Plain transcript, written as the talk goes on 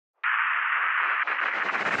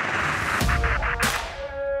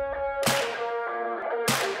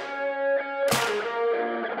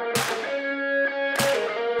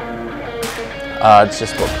It's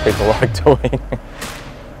just what people like doing.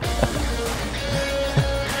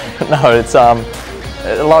 No, it's a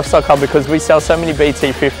lifestyle club because we sell so many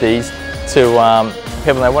BT50s to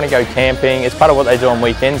people that want to go camping. It's part of what they do on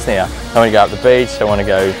weekends now. They want to go up the beach, they want to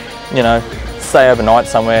go, you know, stay overnight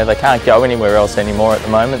somewhere. They can't go anywhere else anymore at the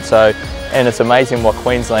moment. So, and it's amazing what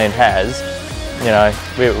Queensland has. You know,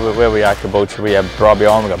 where we are, Caboolture, we have Bribie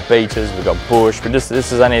Island, we've got beaches, we've got bush, but this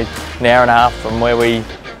is only an hour and a half from where we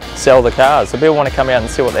sell the cars. So people want to come out and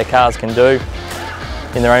see what their cars can do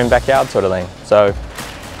in their own backyard sort of thing. So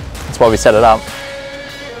that's why we set it up.